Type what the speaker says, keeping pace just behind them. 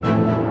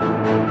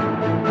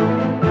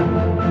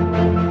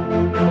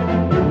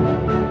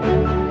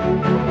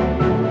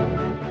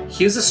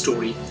here's a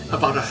story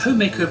about a home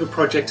makeover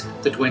project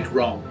that went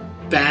wrong,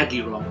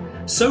 badly wrong.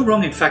 So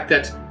wrong, in fact,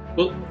 that,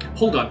 well,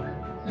 hold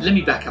on, let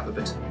me back up a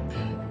bit.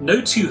 No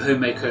two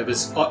home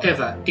makeovers are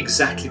ever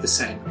exactly the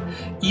same.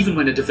 Even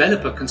when a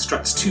developer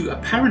constructs two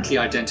apparently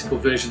identical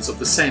versions of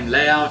the same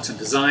layout and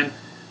design,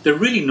 they're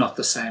really not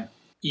the same,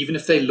 even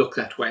if they look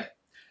that way.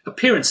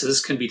 Appearances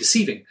can be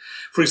deceiving.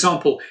 For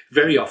example,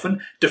 very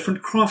often,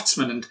 different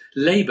craftsmen and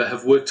labour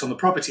have worked on the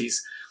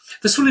properties.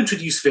 This will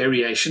introduce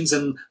variations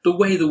in the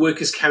way the work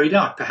is carried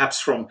out, perhaps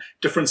from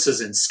differences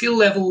in skill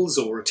levels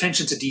or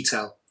attention to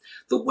detail.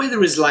 The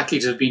weather is likely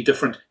to have been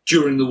different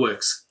during the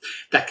works.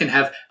 That can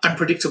have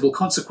unpredictable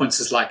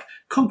consequences like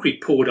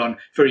concrete poured on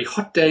very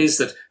hot days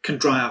that can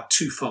dry out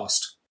too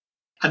fast.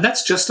 And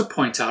that's just to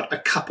point out a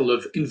couple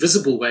of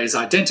invisible ways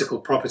identical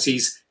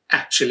properties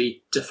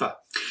actually differ.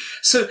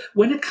 So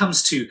when it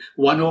comes to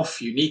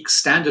one-off, unique,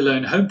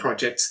 standalone home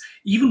projects,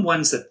 even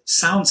ones that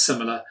sound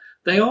similar,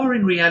 they are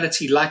in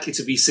reality likely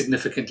to be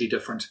significantly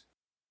different.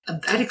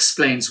 And that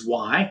explains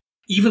why,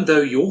 even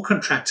though your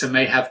contractor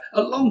may have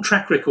a long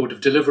track record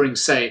of delivering,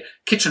 say,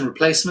 kitchen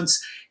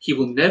replacements, he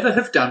will never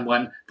have done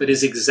one that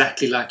is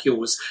exactly like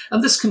yours,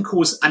 and this can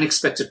cause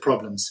unexpected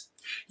problems.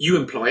 You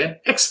employ an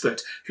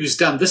expert who's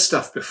done this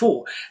stuff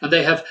before, and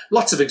they have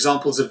lots of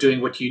examples of doing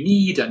what you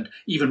need and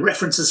even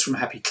references from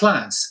happy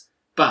clients.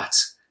 But,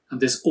 and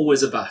there's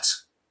always a but.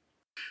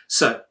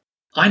 So,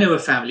 I know a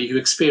family who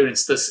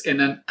experienced this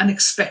in an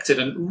unexpected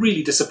and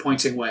really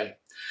disappointing way.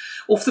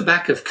 Off the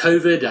back of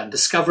COVID and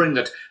discovering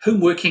that home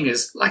working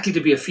is likely to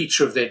be a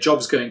feature of their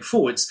jobs going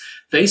forwards,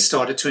 they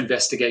started to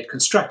investigate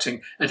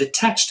constructing a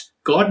detached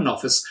garden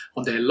office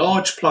on their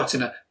large plot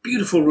in a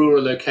beautiful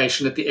rural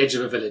location at the edge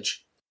of a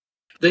village.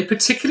 They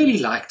particularly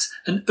liked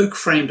an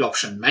oak-framed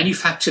option,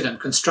 manufactured and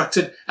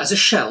constructed as a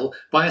shell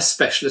by a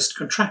specialist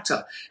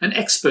contractor, an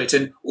expert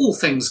in all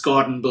things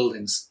garden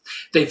buildings.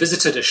 They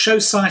visited a show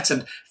site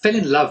and fell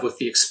in love with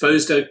the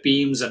exposed oak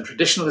beams and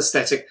traditional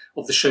aesthetic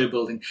of the show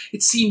building.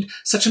 It seemed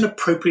such an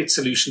appropriate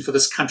solution for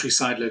this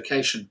countryside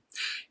location.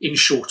 In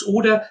short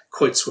order,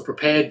 quotes were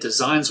prepared,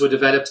 designs were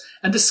developed,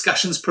 and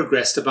discussions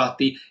progressed about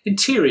the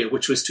interior,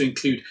 which was to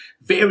include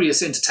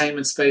various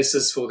entertainment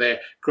spaces for their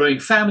growing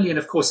family and,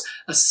 of course,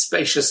 a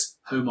spacious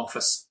home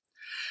office.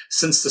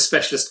 Since the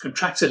specialist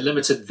contractor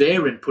limited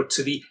their input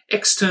to the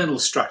external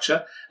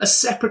structure, a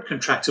separate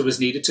contractor was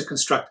needed to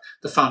construct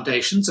the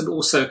foundations, and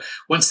also,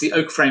 once the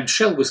oak-framed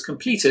shell was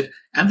completed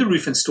and the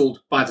roof installed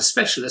by the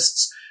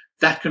specialists,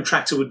 that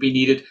contractor would be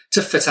needed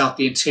to fit out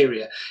the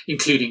interior,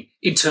 including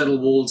internal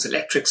walls,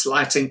 electrics,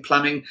 lighting,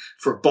 plumbing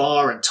for a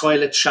bar and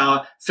toilet,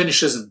 shower,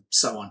 finishes, and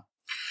so on.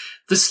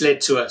 This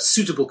led to a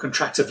suitable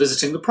contractor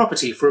visiting the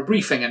property for a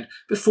briefing, and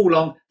before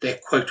long, their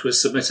quote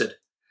was submitted.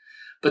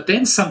 But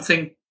then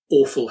something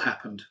awful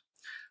happened.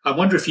 I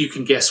wonder if you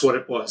can guess what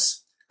it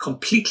was.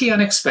 Completely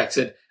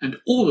unexpected and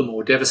all the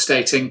more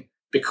devastating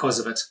because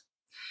of it.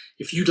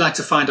 If you'd like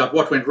to find out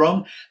what went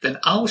wrong, then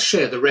I'll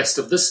share the rest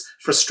of this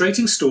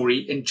frustrating story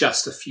in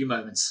just a few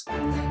moments.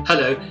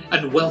 Hello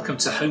and welcome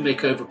to Home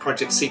Makeover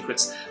Project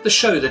Secrets, the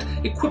show that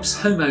equips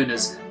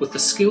homeowners with the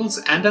skills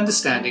and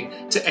understanding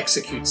to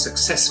execute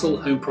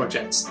successful home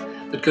projects,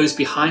 that goes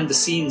behind the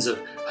scenes of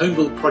home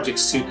build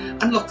projects to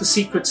unlock the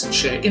secrets and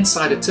share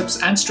insider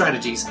tips and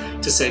strategies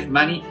to save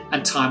money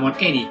and time on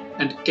any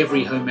and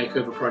every home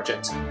makeover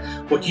project.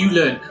 What you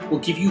learn will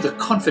give you the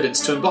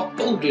confidence to embark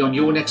boldly on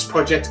your next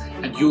project,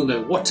 and you'll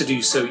know what to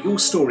do so your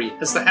story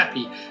has the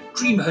happy,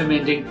 dream home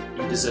ending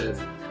you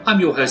deserve. I'm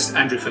your host,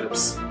 Andrew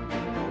Phillips.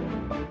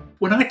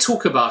 When I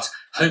talk about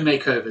home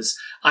makeovers,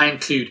 I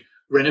include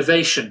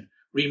renovation,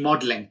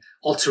 remodeling,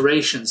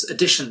 alterations,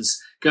 additions,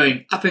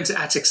 going up into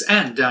attics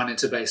and down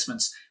into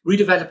basements,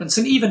 redevelopments,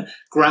 and even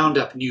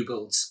ground-up new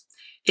builds.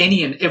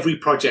 Any and every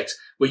project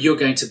where you're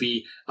going to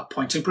be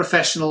appointing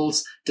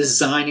professionals,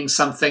 designing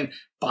something,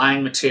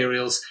 buying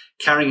materials,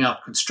 carrying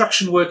out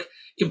construction work,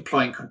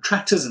 employing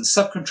contractors and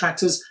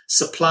subcontractors,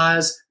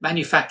 suppliers,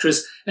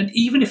 manufacturers, and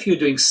even if you're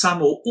doing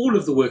some or all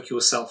of the work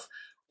yourself,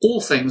 all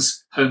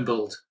things home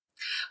build.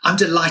 I'm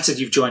delighted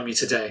you've joined me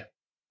today.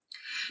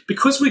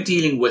 Because we're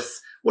dealing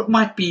with what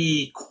might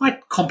be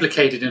quite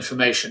complicated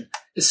information,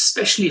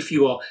 especially if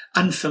you are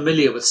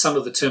unfamiliar with some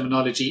of the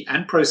terminology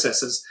and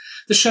processes,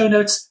 the show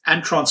notes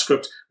and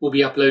transcript will be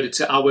uploaded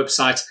to our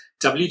website,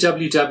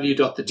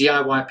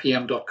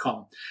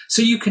 www.thediypm.com,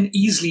 so you can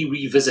easily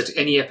revisit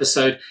any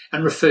episode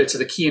and refer to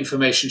the key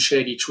information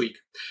shared each week.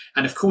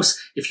 And of course,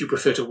 if you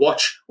prefer to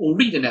watch or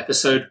read an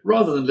episode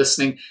rather than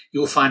listening,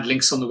 you'll find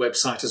links on the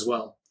website as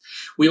well.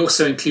 We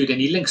also include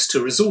any links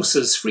to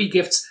resources, free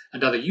gifts,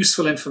 and other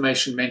useful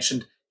information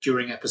mentioned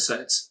during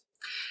episodes.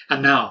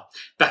 And now,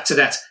 back to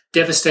that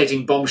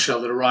devastating bombshell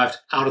that arrived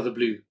out of the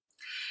blue.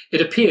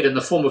 It appeared in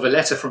the form of a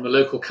letter from the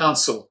local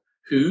council,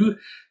 who,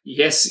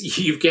 yes,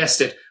 you've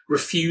guessed it,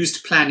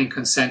 refused planning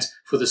consent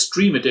for this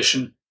dream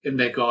addition in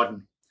their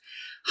garden.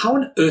 How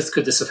on earth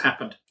could this have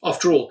happened?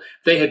 After all,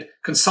 they had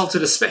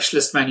consulted a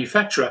specialist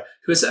manufacturer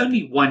who has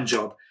only one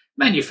job,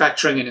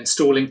 manufacturing and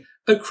installing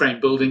oak frame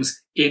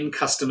buildings in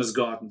customers'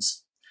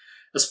 gardens.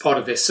 As part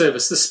of their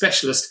service, the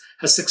specialist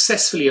has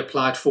successfully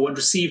applied for and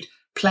received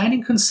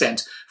planning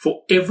consent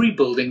for every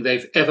building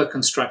they've ever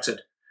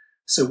constructed.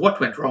 So what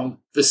went wrong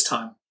this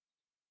time?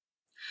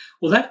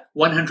 Well, that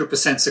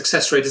 100%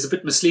 success rate is a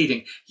bit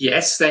misleading.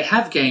 Yes, they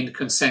have gained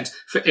consent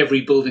for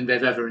every building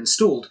they've ever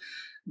installed,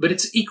 but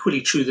it's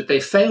equally true that they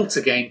failed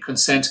to gain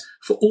consent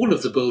for all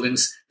of the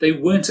buildings they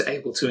weren't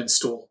able to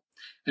install.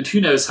 And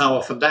who knows how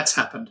often that's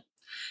happened.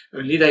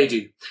 Only they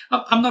do.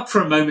 I'm not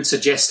for a moment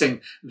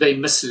suggesting they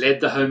misled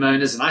the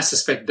homeowners, and I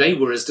suspect they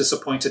were as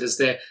disappointed as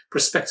their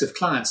prospective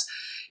clients.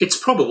 It's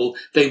probable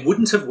they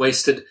wouldn't have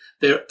wasted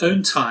their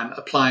own time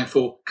applying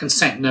for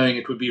consent knowing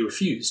it would be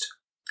refused.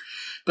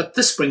 But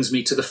this brings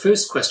me to the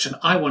first question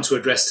I want to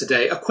address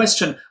today, a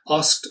question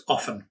asked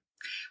often.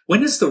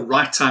 When is the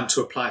right time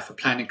to apply for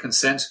planning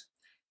consent?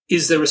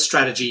 Is there a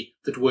strategy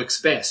that works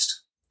best?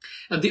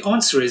 And the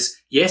answer is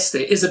yes,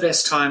 there is a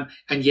best time,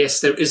 and yes,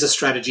 there is a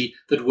strategy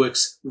that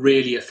works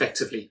really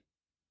effectively.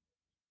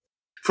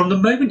 From the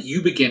moment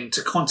you begin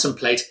to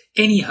contemplate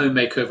any home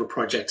makeover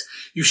project,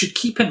 you should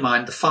keep in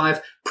mind the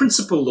 5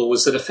 principal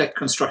laws that affect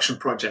construction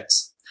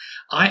projects.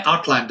 I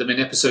outlined them in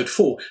episode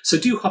 4, so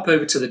do hop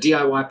over to the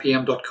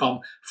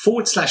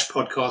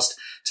DIYPM.com/podcast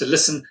to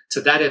listen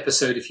to that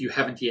episode if you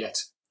haven't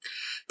yet.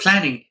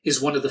 Planning is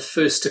one of the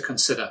first to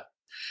consider.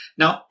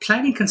 Now,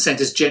 planning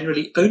consent is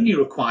generally only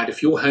required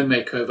if your home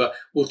makeover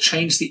will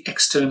change the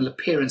external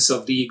appearance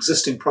of the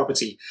existing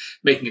property,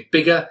 making it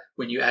bigger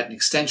when you add an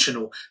extension,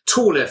 or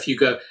taller if you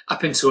go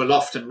up into a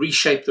loft and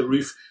reshape the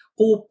roof,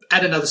 or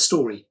add another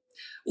story.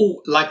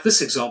 Or, like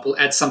this example,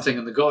 add something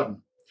in the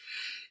garden.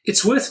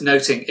 It's worth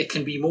noting it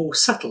can be more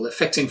subtle,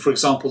 affecting, for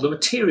example, the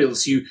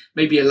materials you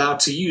may be allowed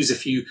to use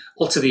if you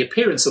alter the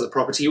appearance of the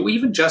property, or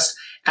even just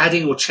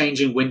adding or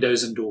changing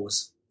windows and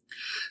doors.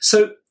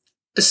 So,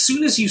 as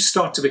soon as you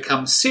start to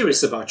become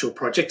serious about your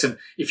project, and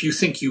if you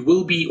think you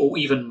will be or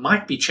even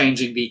might be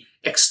changing the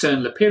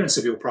external appearance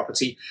of your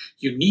property,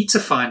 you need to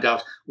find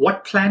out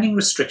what planning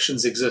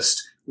restrictions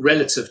exist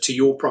relative to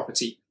your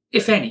property,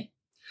 if any.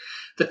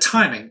 The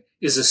timing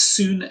is as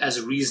soon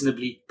as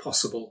reasonably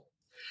possible.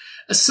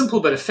 A simple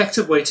but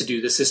effective way to do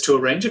this is to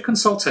arrange a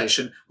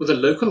consultation with a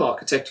local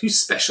architect who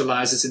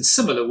specializes in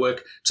similar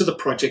work to the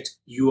project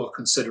you are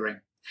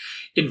considering.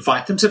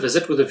 Invite them to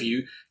visit with a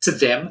view to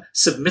them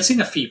submitting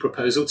a fee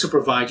proposal to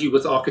provide you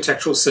with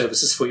architectural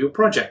services for your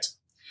project.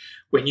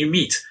 When you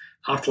meet,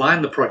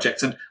 outline the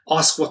project and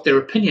ask what their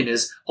opinion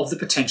is of the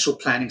potential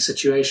planning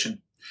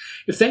situation.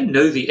 If they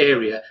know the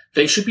area,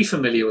 they should be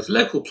familiar with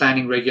local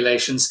planning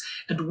regulations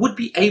and would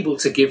be able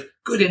to give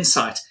good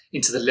insight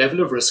into the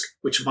level of risk,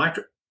 which might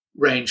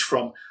range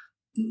from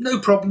no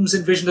problems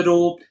envisioned at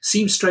all,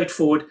 seems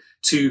straightforward,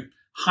 to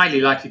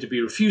highly likely to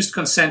be refused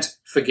consent,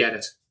 forget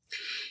it.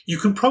 You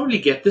can probably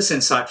get this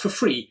insight for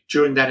free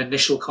during that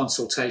initial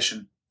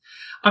consultation.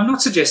 I'm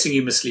not suggesting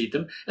you mislead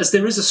them, as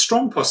there is a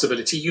strong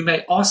possibility you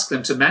may ask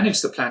them to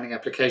manage the planning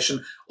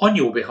application on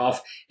your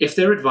behalf if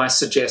their advice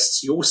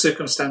suggests your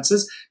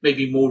circumstances may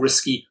be more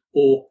risky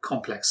or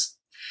complex.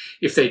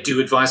 If they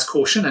do advise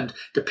caution, and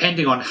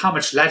depending on how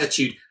much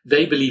latitude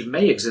they believe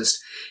may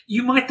exist,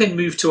 you might then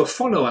move to a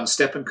follow-on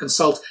step and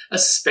consult a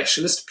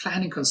specialist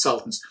planning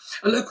consultant,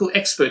 a local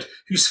expert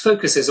whose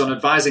focus is on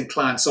advising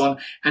clients on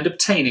and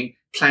obtaining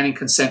planning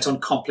consent on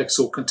complex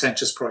or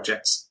contentious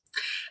projects.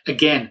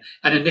 Again,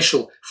 an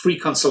initial free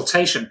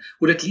consultation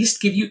would at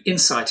least give you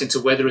insight into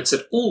whether it's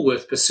at all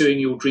worth pursuing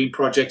your dream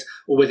project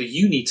or whether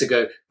you need to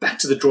go back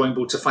to the drawing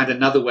board to find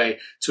another way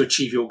to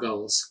achieve your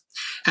goals.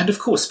 And of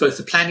course, both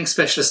the planning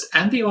specialist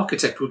and the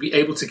architect will be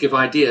able to give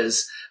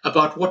ideas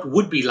about what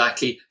would be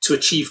likely to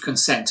achieve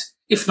consent,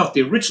 if not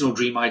the original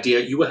dream idea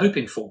you were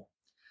hoping for.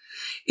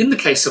 In the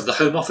case of the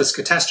home office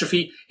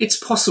catastrophe, it's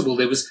possible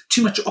there was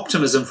too much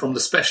optimism from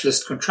the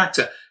specialist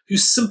contractor who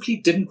simply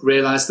didn't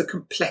realize the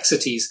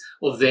complexities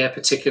of their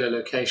particular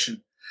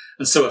location.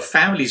 And so a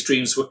family's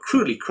dreams were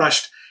cruelly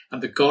crushed,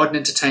 and the garden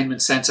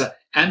entertainment centre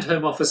and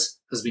home office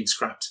has been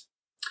scrapped.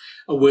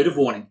 A word of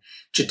warning: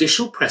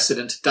 judicial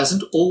precedent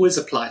doesn't always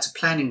apply to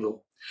planning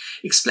law.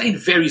 Explained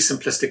very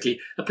simplistically,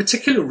 a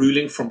particular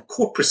ruling from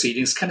court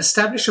proceedings can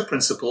establish a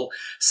principle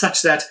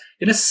such that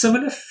in a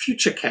similar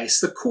future case,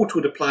 the court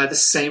would apply the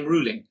same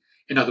ruling.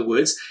 In other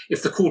words,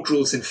 if the court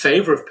rules in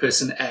favour of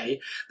person A,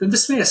 then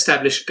this may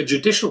establish a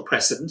judicial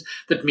precedent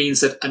that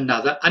means that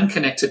another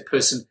unconnected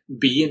person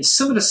B in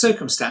similar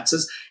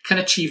circumstances can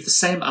achieve the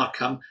same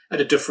outcome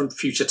at a different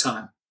future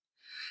time.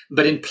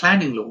 But in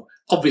planning law,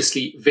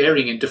 obviously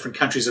varying in different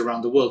countries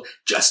around the world,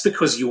 just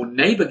because your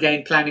neighbour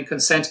gained planning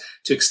consent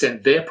to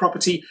extend their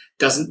property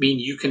doesn't mean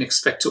you can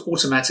expect to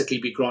automatically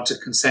be granted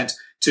consent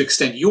to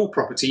extend your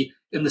property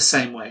in the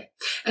same way.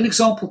 An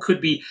example could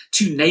be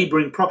two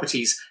neighbouring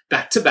properties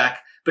back to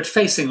back but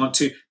facing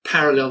onto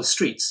parallel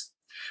streets.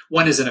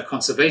 One is in a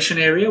conservation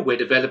area where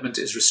development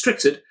is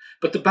restricted,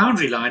 but the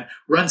boundary line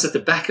runs at the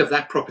back of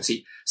that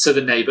property, so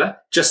the neighbour,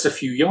 just a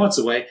few yards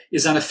away,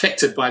 is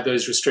unaffected by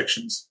those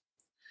restrictions.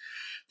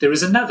 There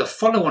is another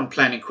follow-on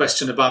planning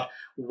question about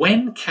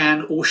when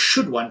can or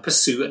should one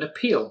pursue an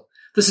appeal.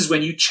 This is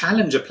when you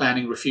challenge a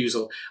planning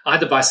refusal,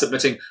 either by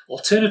submitting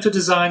alternative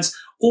designs,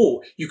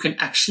 or you can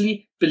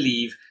actually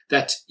believe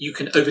that you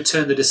can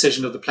overturn the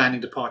decision of the planning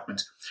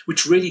department,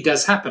 which really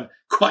does happen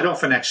quite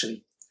often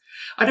actually.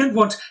 I don't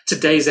want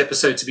today's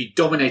episode to be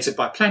dominated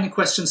by planning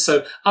questions,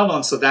 so I'll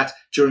answer that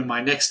during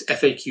my next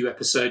FAQ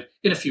episode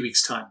in a few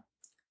weeks' time.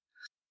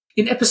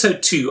 In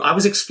episode 2, I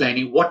was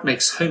explaining what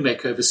makes home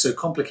makeovers so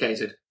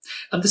complicated,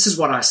 and this is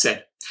what I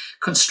said.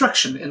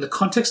 Construction in the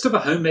context of a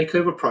home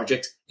makeover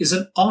project is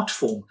an art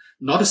form,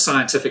 not a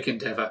scientific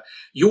endeavor.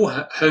 Your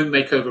home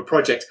makeover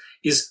project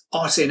is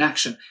art in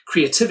action,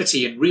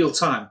 creativity in real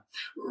time,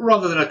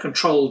 rather than a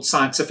controlled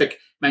scientific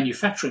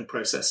manufacturing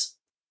process.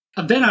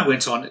 And then I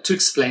went on to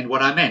explain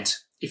what I meant.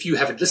 If you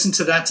haven't listened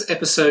to that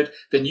episode,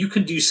 then you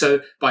can do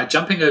so by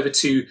jumping over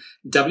to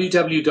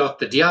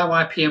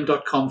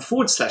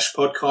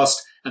www.thediypm.com/podcast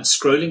and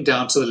scrolling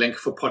down to the link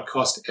for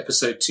podcast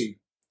episode 2.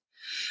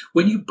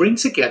 When you bring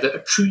together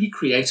a truly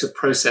creative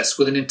process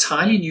with an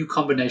entirely new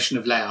combination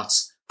of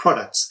layouts,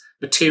 products,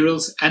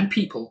 materials, and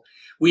people,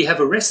 we have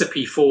a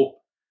recipe for,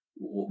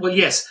 well,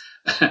 yes,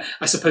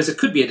 I suppose it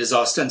could be a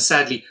disaster and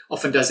sadly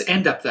often does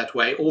end up that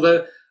way,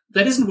 although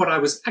that isn't what I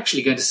was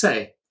actually going to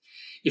say.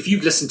 If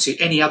you've listened to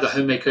any other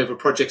Home Makeover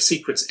Project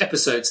Secrets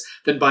episodes,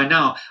 then by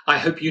now I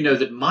hope you know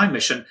that my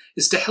mission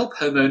is to help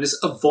homeowners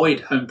avoid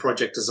home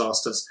project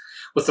disasters.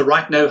 With the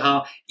right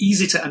know-how,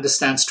 easy to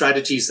understand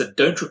strategies that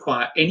don't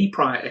require any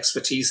prior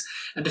expertise,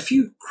 and a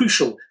few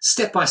crucial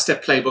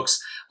step-by-step playbooks,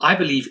 I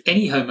believe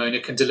any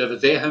homeowner can deliver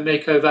their home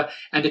makeover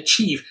and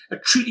achieve a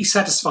truly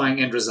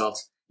satisfying end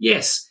result.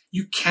 Yes,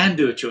 you can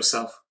do it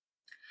yourself.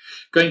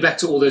 Going back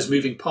to all those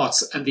moving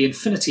parts and the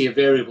infinity of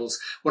variables,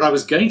 what I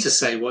was going to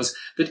say was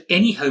that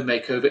any home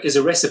makeover is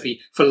a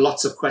recipe for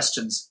lots of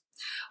questions.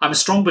 I'm a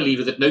strong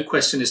believer that no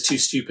question is too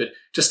stupid,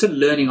 just a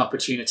learning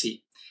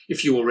opportunity.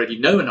 If you already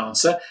know an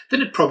answer,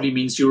 then it probably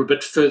means you're a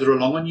bit further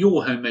along on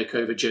your home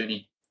makeover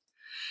journey.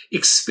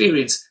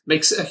 Experience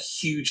makes a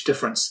huge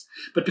difference,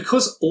 but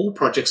because all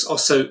projects are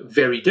so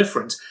very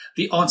different,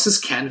 the answers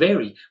can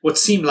vary. What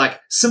seem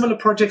like similar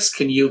projects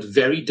can yield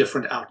very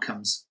different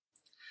outcomes.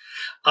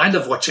 I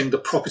love watching the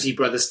Property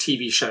Brothers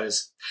TV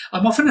shows.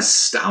 I'm often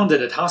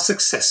astounded at how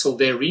successful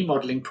their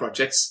remodeling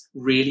projects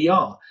really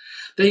are.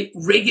 They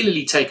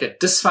regularly take a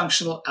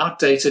dysfunctional,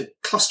 outdated,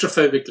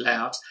 claustrophobic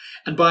layout,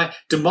 and by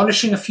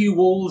demolishing a few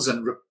walls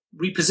and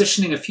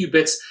repositioning a few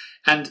bits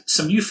and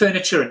some new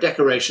furniture and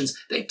decorations,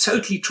 they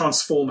totally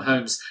transform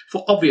homes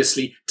for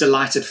obviously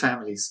delighted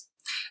families.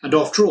 And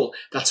after all,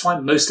 that's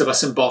why most of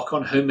us embark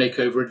on home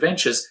makeover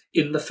adventures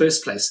in the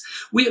first place.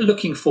 We are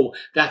looking for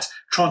that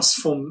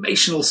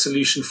transformational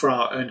solution for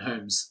our own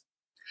homes.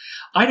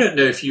 I don't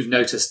know if you've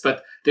noticed,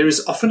 but there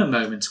is often a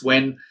moment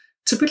when,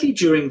 typically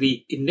during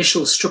the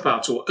initial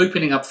strip-out or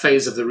opening up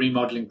phase of the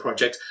remodeling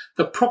project,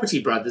 the Property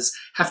Brothers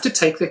have to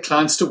take their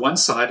clients to one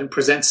side and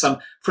present some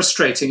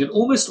frustrating and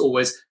almost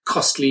always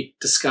costly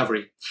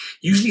discovery.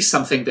 Usually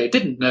something they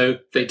didn't know,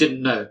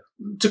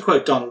 to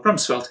quote Donald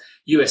Rumsfeld,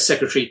 US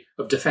Secretary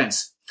of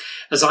Defense.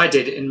 As I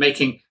did in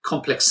Making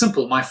Complex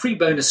Simple, my free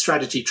bonus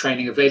strategy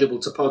training available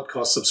to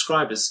podcast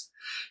subscribers.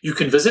 You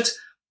can visit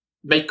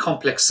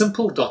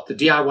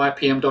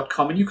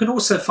makecomplexsimple.thediypm.com, and you can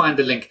also find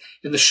the link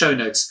in the show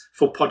notes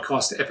for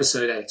podcast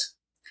episode 8.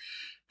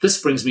 This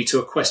brings me to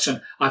a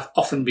question I've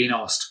often been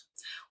asked.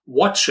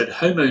 What should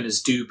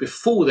homeowners do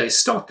before they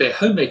start their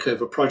home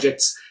makeover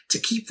projects to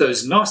keep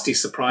those nasty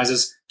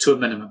surprises to a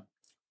minimum?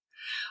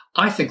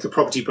 I think the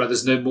Property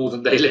Brothers know more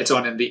than they let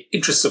on in the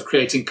interests of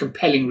creating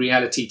compelling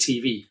reality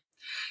TV.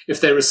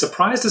 If they're as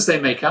surprised as they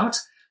make out,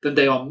 then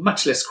they are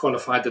much less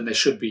qualified than they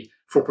should be.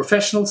 For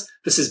professionals,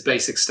 this is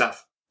basic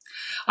stuff.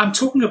 I'm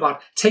talking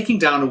about taking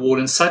down a wall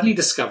and suddenly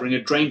discovering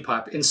a drain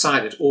pipe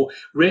inside it, or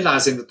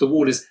realizing that the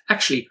wall is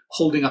actually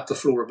holding up the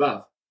floor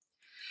above.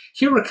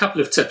 Here are a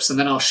couple of tips, and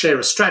then I'll share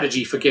a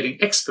strategy for getting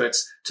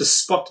experts to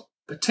spot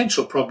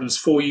potential problems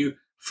for you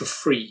for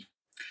free.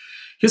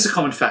 Here's a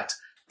common fact.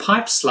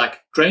 Pipes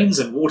like drains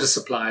and water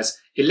supplies,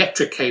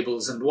 electric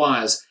cables and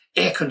wires,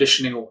 air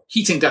conditioning or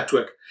heating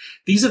ductwork,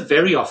 these are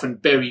very often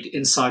buried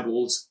inside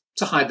walls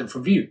to hide them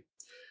from view.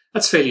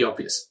 That's fairly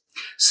obvious.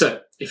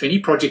 So, if any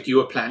project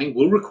you are planning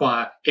will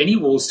require any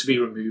walls to be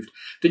removed,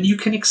 then you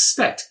can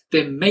expect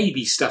there may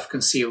be stuff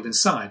concealed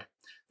inside.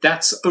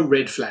 That's a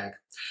red flag.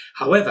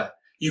 However,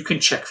 you can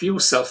check for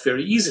yourself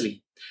very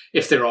easily.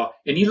 If there are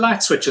any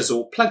light switches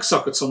or plug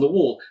sockets on the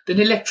wall,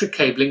 then electric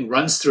cabling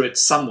runs through it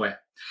somewhere.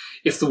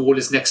 If the wall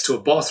is next to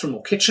a bathroom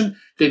or kitchen,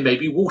 there may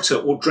be water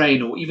or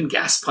drain or even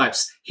gas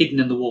pipes hidden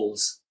in the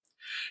walls.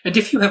 And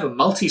if you have a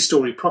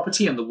multi-story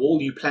property and the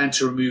wall you plan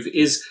to remove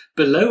is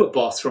below a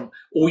bathroom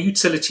or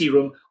utility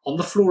room on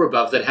the floor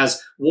above that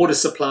has water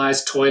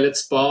supplies,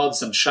 toilets,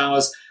 baths and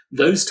showers,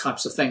 those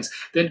types of things,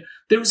 then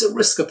there is a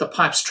risk that the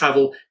pipes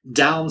travel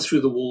down through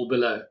the wall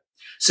below.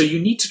 So you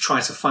need to try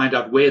to find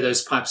out where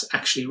those pipes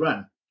actually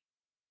run.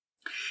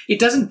 It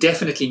doesn't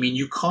definitely mean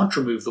you can't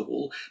remove the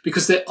wall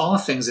because there are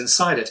things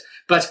inside it,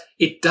 but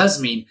it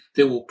does mean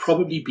there will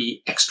probably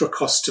be extra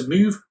costs to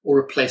move or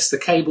replace the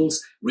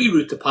cables,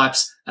 reroute the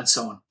pipes, and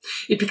so on.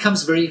 It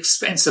becomes very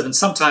expensive and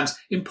sometimes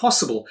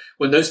impossible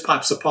when those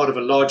pipes are part of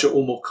a larger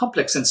or more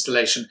complex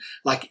installation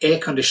like air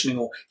conditioning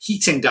or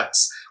heating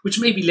ducts, which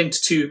may be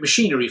linked to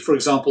machinery, for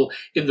example,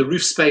 in the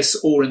roof space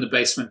or in the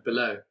basement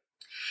below.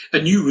 A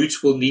new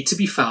route will need to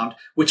be found,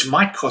 which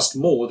might cost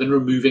more than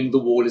removing the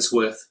wall is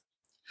worth.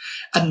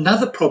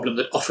 Another problem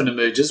that often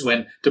emerges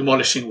when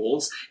demolishing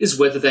walls is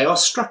whether they are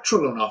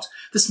structural or not.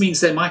 This means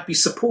they might be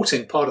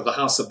supporting part of the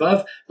house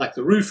above, like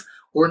the roof,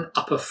 or an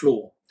upper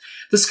floor.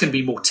 This can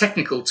be more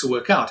technical to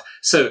work out,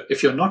 so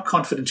if you're not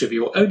confident of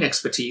your own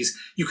expertise,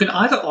 you can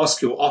either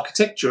ask your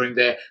architect during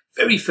their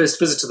very first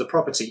visit to the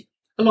property,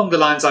 along the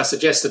lines I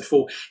suggested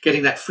for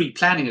getting that free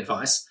planning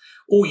advice,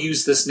 or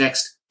use this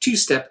next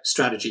two-step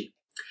strategy.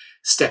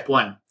 Step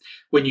 1.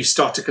 When you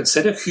start to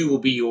consider who will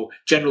be your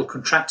general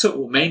contractor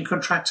or main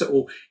contractor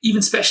or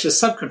even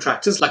specialist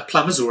subcontractors like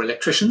plumbers or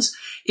electricians,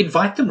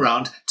 invite them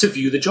round to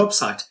view the job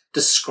site,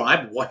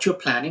 describe what you're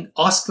planning,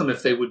 ask them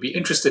if they would be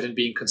interested in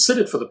being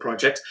considered for the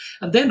project,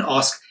 and then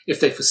ask if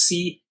they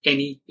foresee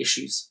any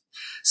issues.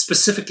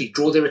 Specifically,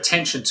 draw their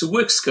attention to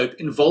work scope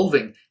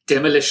involving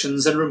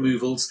demolitions and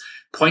removals,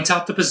 point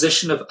out the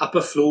position of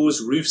upper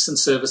floors, roofs and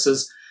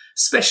services.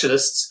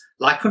 Specialists,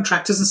 like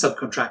contractors and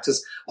subcontractors,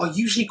 are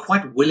usually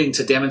quite willing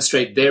to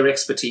demonstrate their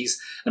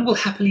expertise and will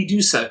happily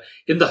do so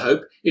in the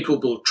hope it will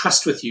build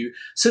trust with you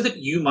so that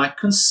you might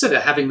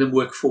consider having them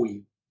work for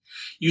you.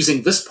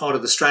 Using this part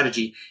of the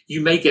strategy, you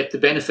may get the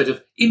benefit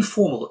of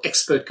informal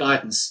expert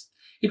guidance.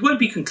 It won't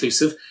be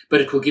conclusive,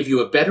 but it will give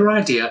you a better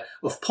idea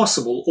of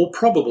possible or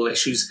probable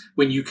issues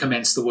when you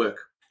commence the work.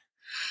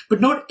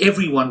 But not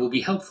everyone will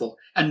be helpful,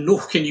 and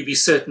nor can you be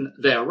certain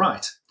they are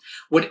right,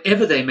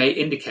 whatever they may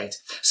indicate.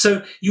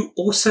 So you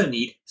also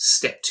need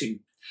step 2.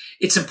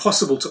 It's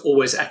impossible to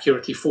always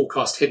accurately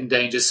forecast hidden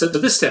dangers, so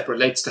this step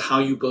relates to how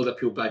you build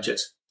up your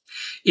budget.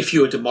 If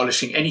you are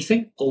demolishing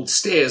anything, old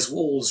stairs,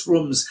 walls,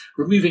 rooms,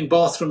 removing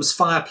bathrooms,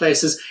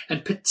 fireplaces,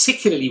 and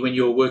particularly when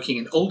you're working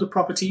in older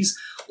properties,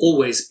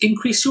 always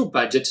increase your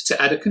budget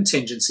to add a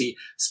contingency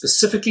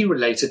specifically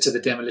related to the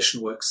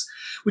demolition works,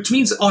 which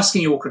means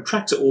asking your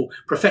contractor or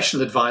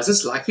professional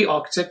advisors like the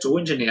architect or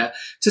engineer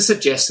to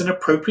suggest an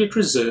appropriate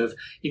reserve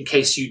in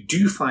case you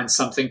do find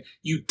something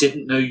you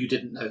didn't know you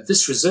didn't know.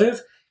 This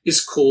reserve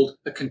is called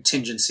a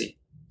contingency.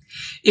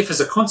 If, as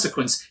a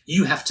consequence,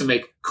 you have to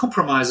make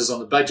compromises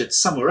on the budget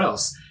somewhere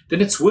else, then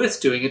it's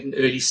worth doing at an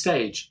early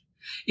stage.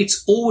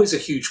 It's always a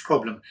huge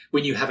problem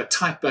when you have a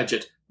tight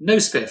budget, no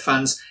spare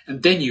funds,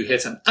 and then you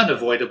hit an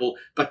unavoidable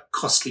but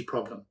costly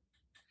problem.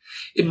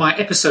 In my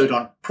episode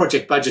on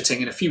project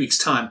budgeting in a few weeks'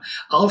 time,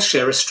 I'll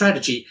share a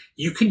strategy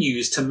you can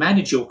use to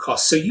manage your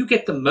costs so you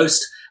get the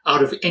most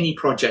out of any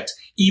project,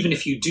 even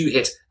if you do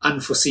hit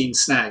unforeseen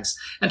snags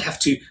and have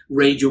to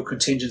raid your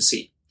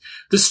contingency.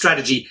 This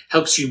strategy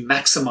helps you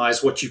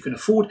maximize what you can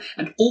afford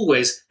and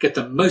always get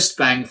the most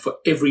bang for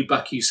every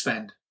buck you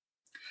spend.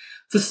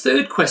 The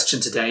third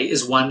question today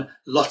is one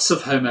lots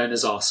of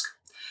homeowners ask.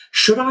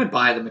 Should I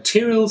buy the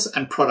materials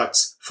and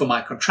products for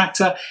my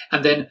contractor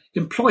and then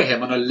employ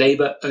him on a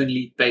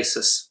labor-only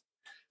basis?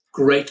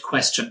 Great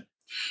question.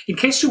 In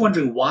case you're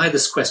wondering why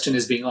this question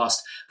is being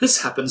asked,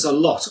 this happens a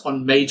lot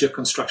on major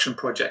construction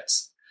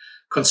projects.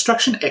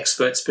 Construction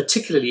experts,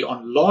 particularly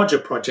on larger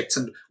projects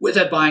and where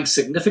they're buying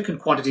significant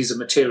quantities of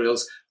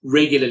materials,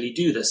 regularly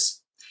do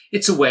this.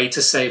 It's a way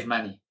to save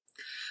money.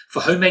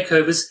 For home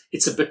makeovers,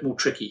 it's a bit more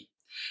tricky.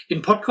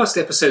 In podcast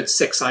episode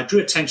 6, I drew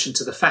attention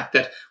to the fact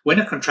that when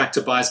a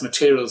contractor buys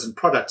materials and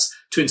products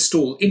to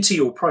install into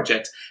your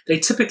project, they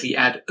typically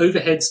add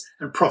overheads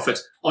and profit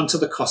onto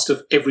the cost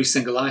of every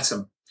single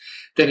item.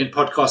 Then in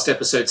podcast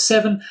episode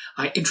 7,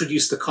 I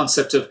introduced the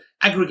concept of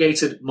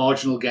aggregated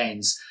marginal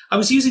gains. I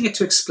was using it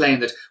to explain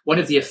that one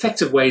of the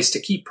effective ways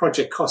to keep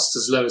project costs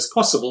as low as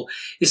possible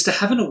is to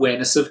have an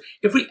awareness of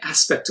every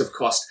aspect of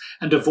cost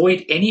and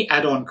avoid any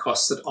add-on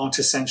costs that aren't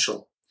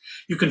essential.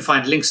 You can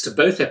find links to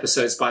both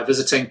episodes by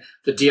visiting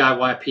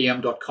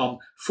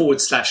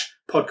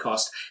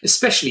thediypm.com/podcast,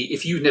 especially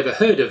if you've never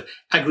heard of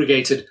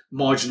aggregated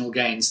marginal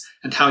gains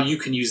and how you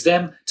can use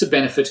them to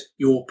benefit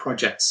your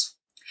projects.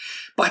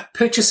 By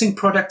purchasing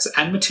products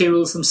and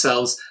materials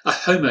themselves, a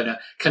homeowner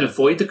can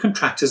avoid the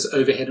contractor's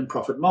overhead and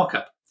profit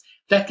markup.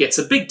 That gets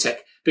a big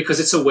tick because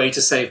it's a way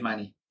to save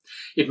money.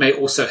 It may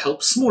also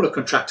help smaller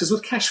contractors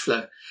with cash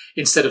flow.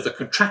 Instead of the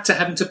contractor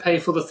having to pay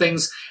for the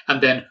things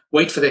and then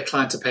wait for their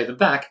client to pay them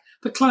back,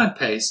 the client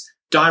pays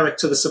direct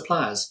to the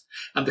suppliers.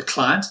 And the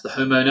client, the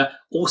homeowner,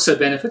 also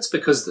benefits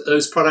because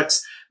those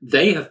products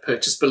they have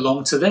purchased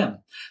belong to them.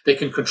 They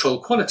can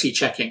control quality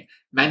checking,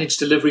 manage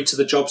delivery to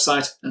the job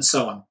site, and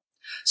so on.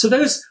 So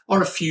those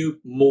are a few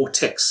more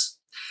ticks.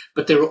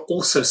 But there are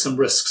also some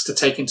risks to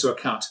take into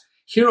account.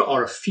 Here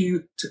are a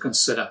few to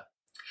consider.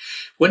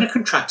 When a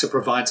contractor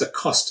provides a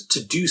cost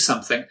to do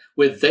something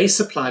where they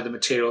supply the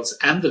materials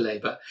and the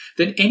labor,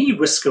 then any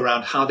risk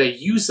around how they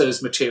use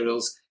those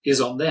materials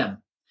is on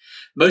them.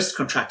 Most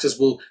contractors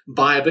will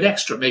buy a bit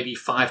extra, maybe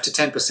 5 to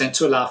 10%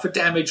 to allow for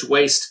damage,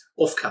 waste,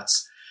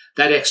 offcuts.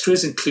 That extra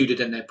is included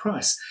in their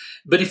price.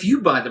 But if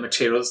you buy the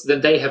materials,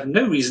 then they have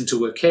no reason to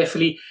work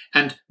carefully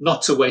and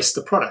not to waste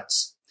the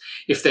products.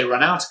 If they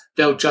run out,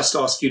 they'll just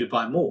ask you to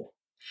buy more.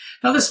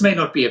 Now, this may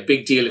not be a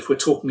big deal if we're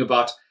talking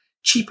about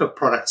cheaper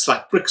products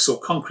like bricks or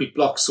concrete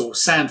blocks or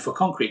sand for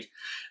concrete,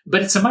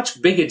 but it's a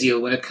much bigger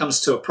deal when it comes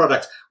to a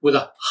product with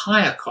a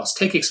higher cost.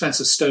 Take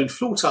expensive stone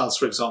floor tiles,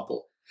 for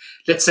example.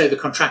 Let's say the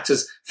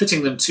contractor's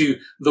fitting them to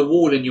the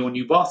wall in your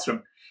new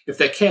bathroom. If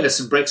they're careless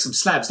and break some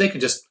slabs, they can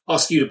just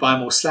ask you to buy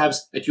more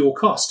slabs at your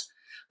cost.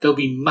 They'll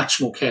be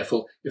much more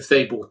careful if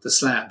they bought the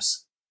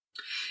slabs.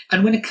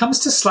 And when it comes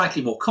to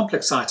slightly more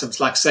complex items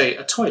like, say,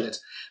 a toilet,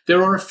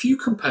 there are a few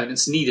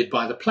components needed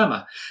by the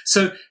plumber.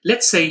 So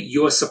let's say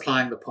you're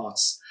supplying the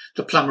parts.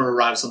 The plumber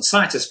arrives on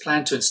site as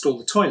planned to install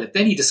the toilet.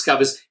 Then he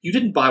discovers you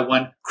didn't buy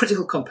one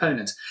critical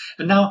component,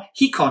 and now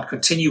he can't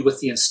continue with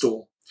the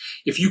install.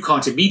 If you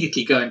can't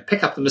immediately go and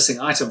pick up the missing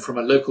item from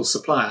a local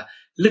supplier,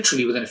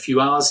 literally within a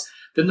few hours,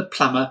 then the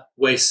plumber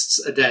wastes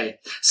a day.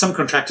 Some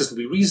contractors will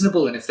be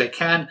reasonable, and if they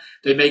can,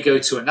 they may go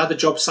to another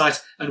job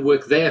site and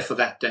work there for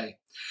that day.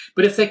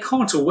 But if they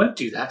can't or won't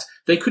do that,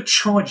 they could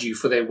charge you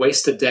for their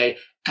wasted day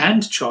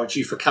and charge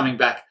you for coming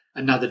back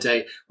another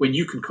day when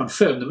you can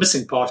confirm the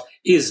missing part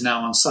is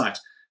now on site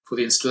for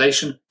the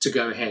installation to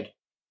go ahead.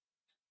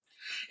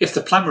 If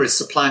the plumber is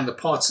supplying the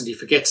parts and he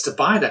forgets to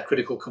buy that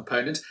critical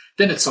component,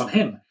 then it's on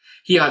him.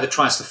 He either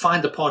tries to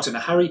find the part in a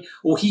hurry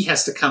or he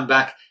has to come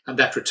back, and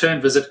that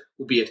return visit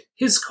will be at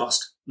his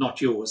cost,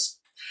 not yours.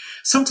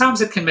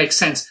 Sometimes it can make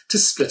sense to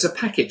split a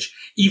package,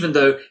 even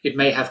though it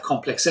may have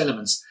complex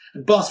elements,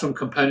 and bathroom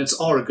components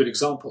are a good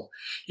example.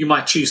 You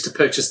might choose to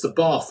purchase the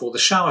bath or the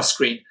shower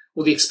screen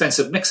or the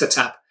expensive mixer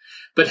tap,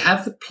 but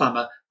have the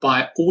plumber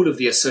buy all of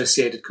the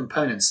associated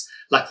components,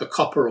 like the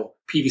copper or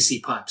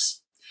PVC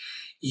pipes.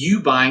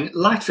 You buying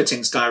light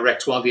fittings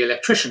direct while the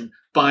electrician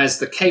buys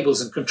the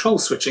cables and control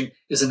switching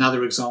is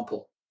another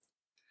example.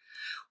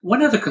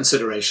 One other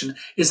consideration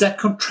is that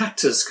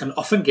contractors can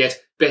often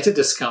get better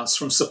discounts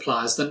from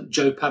suppliers than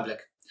Joe Public,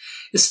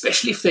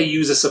 especially if they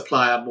use a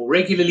supplier more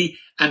regularly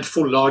and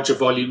for larger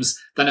volumes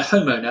than a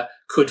homeowner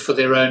could for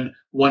their own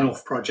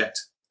one-off project.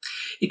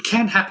 It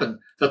can happen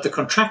that the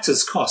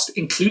contractor's cost,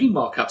 including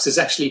markups, is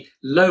actually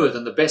lower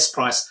than the best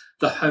price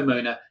the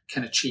homeowner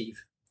can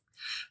achieve.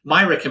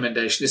 My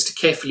recommendation is to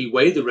carefully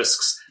weigh the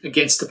risks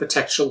against the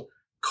potential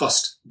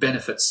cost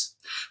benefits.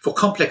 For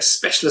complex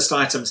specialist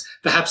items,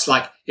 perhaps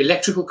like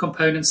electrical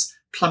components,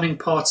 plumbing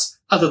parts,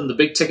 other than the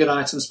big ticket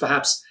items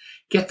perhaps,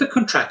 get the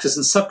contractors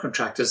and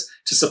subcontractors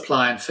to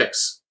supply and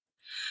fix.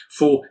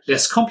 For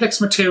less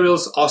complex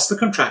materials, ask the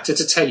contractor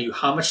to tell you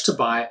how much to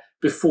buy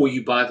before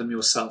you buy them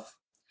yourself.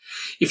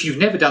 If you've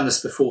never done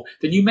this before,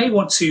 then you may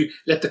want to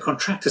let the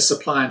contractor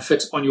supply and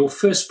fit on your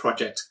first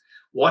project.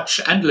 Watch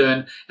and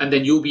learn, and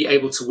then you'll be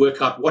able to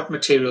work out what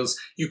materials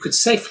you could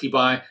safely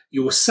buy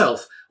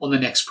yourself on the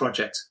next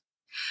project.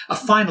 A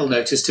final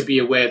note is to be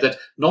aware that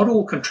not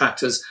all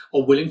contractors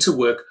are willing to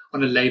work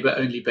on a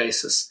labour-only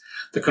basis.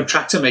 The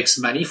contractor makes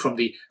money from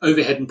the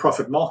overhead and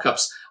profit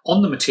markups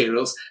on the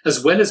materials,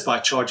 as well as by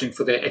charging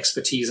for their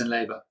expertise and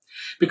labour.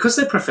 Because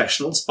they're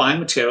professionals, buying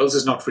materials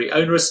is not very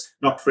onerous,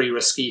 not very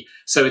risky,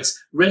 so it's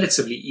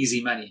relatively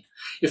easy money.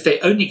 If they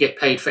only get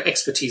paid for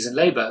expertise and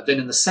labour, then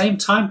in the same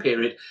time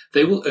period,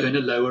 they will earn a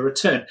lower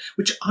return,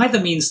 which either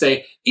means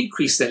they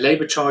increase their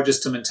labour charges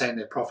to maintain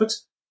their profit,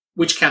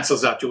 which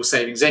cancels out your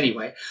savings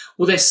anyway,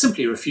 or they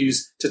simply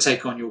refuse to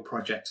take on your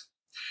project.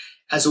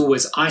 As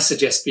always, I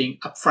suggest being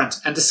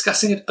upfront and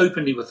discussing it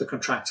openly with the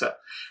contractor.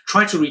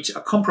 Try to reach a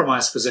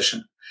compromise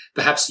position.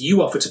 Perhaps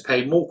you offer to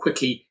pay more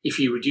quickly if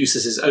he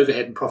reduces his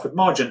overhead and profit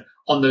margin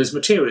on those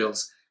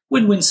materials.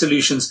 Win-win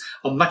solutions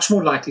are much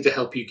more likely to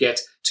help you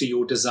get to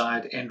your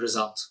desired end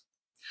result.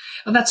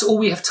 And that's all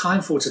we have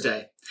time for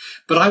today.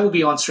 But I will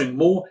be answering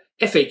more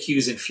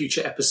FAQs in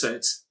future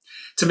episodes.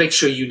 To make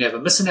sure you never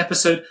miss an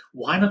episode,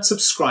 why not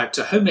subscribe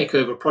to Home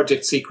Makeover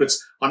Project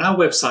Secrets on our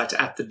website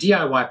at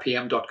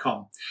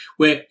thediypm.com,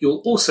 where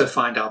you'll also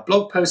find our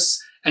blog posts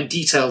and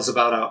details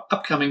about our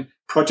upcoming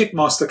project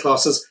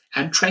masterclasses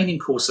and training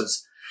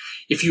courses.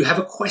 If you have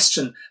a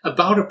question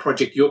about a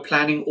project you're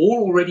planning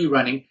or already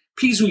running,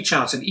 please reach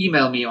out and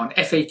email me on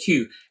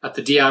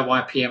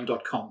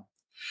faq@thediypm.com.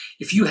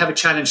 If you have a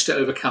challenge to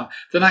overcome,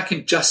 then I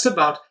can just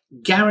about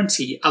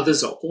guarantee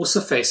others are also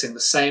facing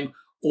the same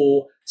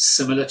or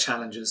similar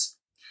challenges.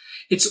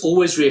 It's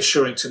always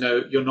reassuring to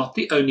know you're not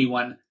the only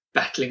one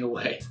battling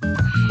away.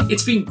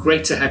 It's been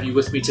great to have you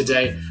with me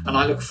today, and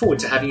I look forward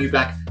to having you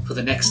back for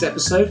the next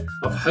episode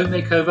of Home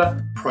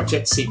Makeover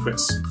Project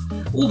Secrets.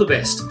 All the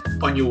best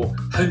on your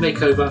Home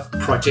Makeover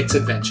project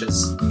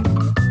adventures.